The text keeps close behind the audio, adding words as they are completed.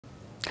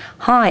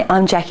Hi,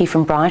 I'm Jackie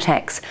from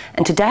Britax,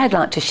 and today I'd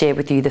like to share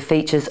with you the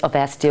features of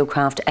our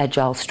Steelcraft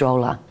Agile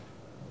Stroller.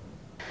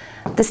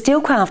 The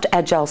Steelcraft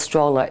Agile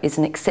Stroller is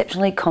an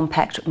exceptionally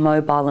compact,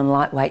 mobile and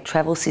lightweight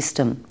travel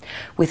system.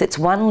 With its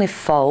one-lift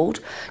fold,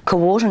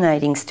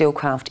 coordinating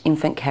Steelcraft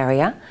infant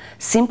carrier,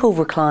 simple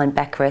recline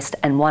backrest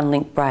and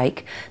one-link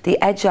brake, the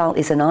Agile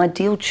is an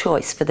ideal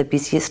choice for the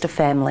busiest of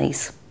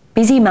families.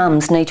 Busy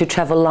mums need to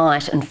travel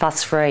light and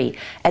fuss-free.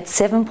 At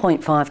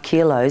 7.5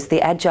 kilos, the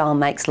Agile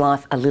makes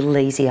life a little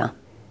easier.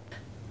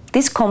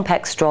 This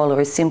compact stroller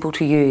is simple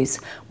to use.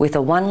 With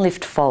a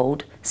one-lift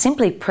fold,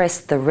 simply press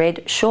the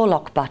red Shore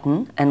Lock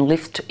button and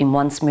lift in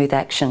one smooth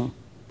action.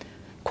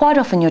 Quite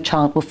often your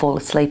child will fall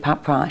asleep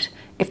upright.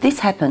 If this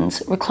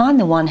happens, recline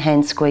the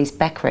one-hand squeeze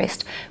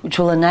backrest, which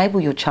will enable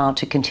your child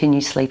to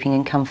continue sleeping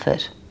in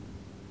comfort.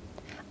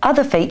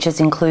 Other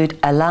features include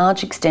a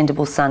large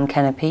extendable sun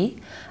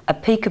canopy, a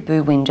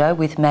peekaboo window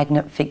with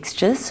magnet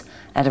fixtures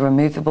and a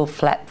removable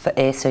flap for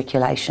air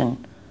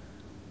circulation.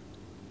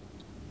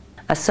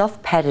 A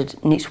soft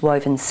padded knit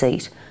woven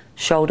seat,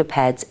 shoulder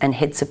pads and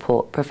head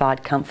support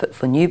provide comfort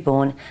for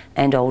newborn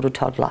and older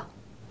toddler.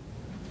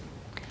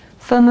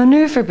 For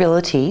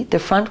manoeuvrability, the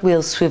front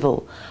wheels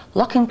swivel,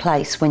 lock in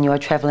place when you are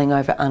travelling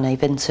over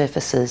uneven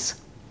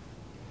surfaces.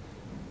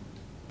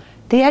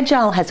 The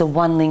Agile has a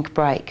one-link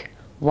brake.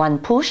 One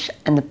push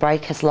and the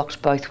brake has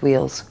locked both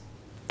wheels.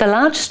 The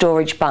large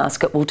storage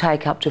basket will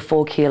take up to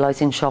 4 kilos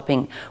in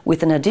shopping,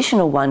 with an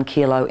additional 1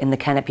 kilo in the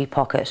canopy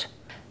pocket.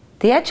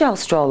 The Agile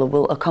stroller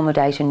will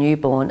accommodate a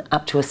newborn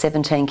up to a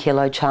 17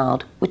 kilo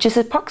child, which is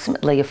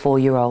approximately a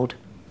 4-year-old.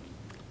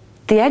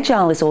 The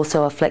Agile is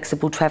also a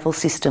flexible travel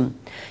system.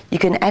 You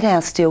can add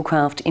our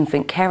Steelcraft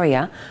infant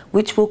carrier,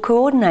 which will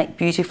coordinate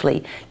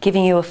beautifully,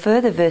 giving you a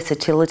further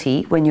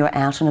versatility when you're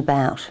out and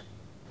about.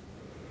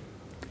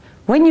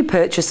 When you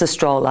purchase a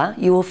stroller,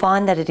 you will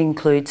find that it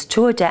includes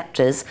 2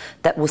 adapters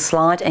that will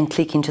slide and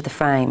click into the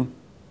frame.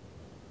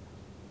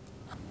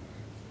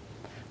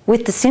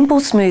 With the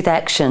simple smooth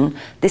action,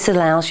 this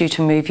allows you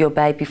to move your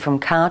baby from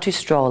car to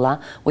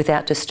stroller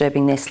without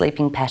disturbing their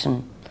sleeping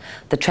pattern.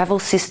 The travel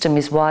system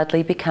is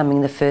widely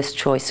becoming the first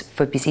choice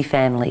for busy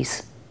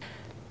families.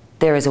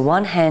 There is a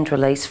one-hand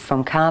release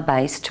from car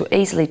base to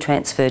easily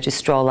transfer to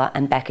stroller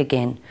and back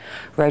again.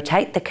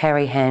 Rotate the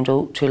carry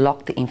handle to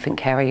lock the infant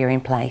carrier in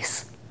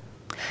place.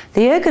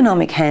 The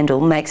ergonomic handle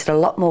makes it a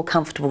lot more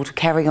comfortable to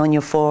carry on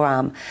your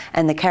forearm,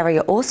 and the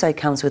carrier also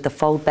comes with a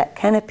fold-back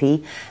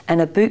canopy and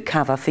a boot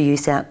cover for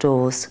use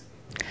outdoors.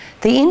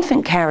 The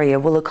infant carrier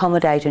will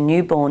accommodate a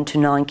newborn to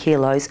 9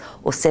 kilos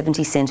or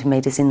 70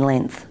 centimetres in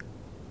length.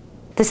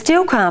 The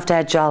Steelcraft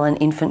Agile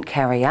and infant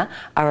carrier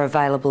are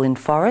available in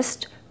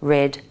forest,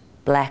 red,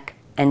 black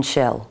and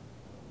shell.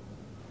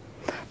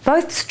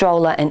 Both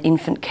stroller and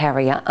infant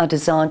carrier are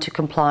designed to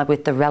comply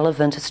with the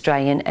relevant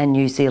Australian and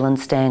New Zealand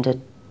standard.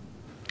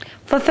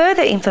 For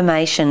further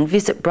information,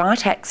 visit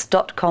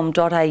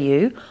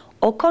britax.com.au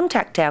or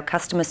contact our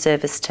customer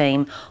service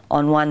team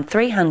on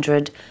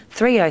 1300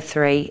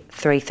 303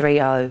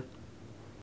 330.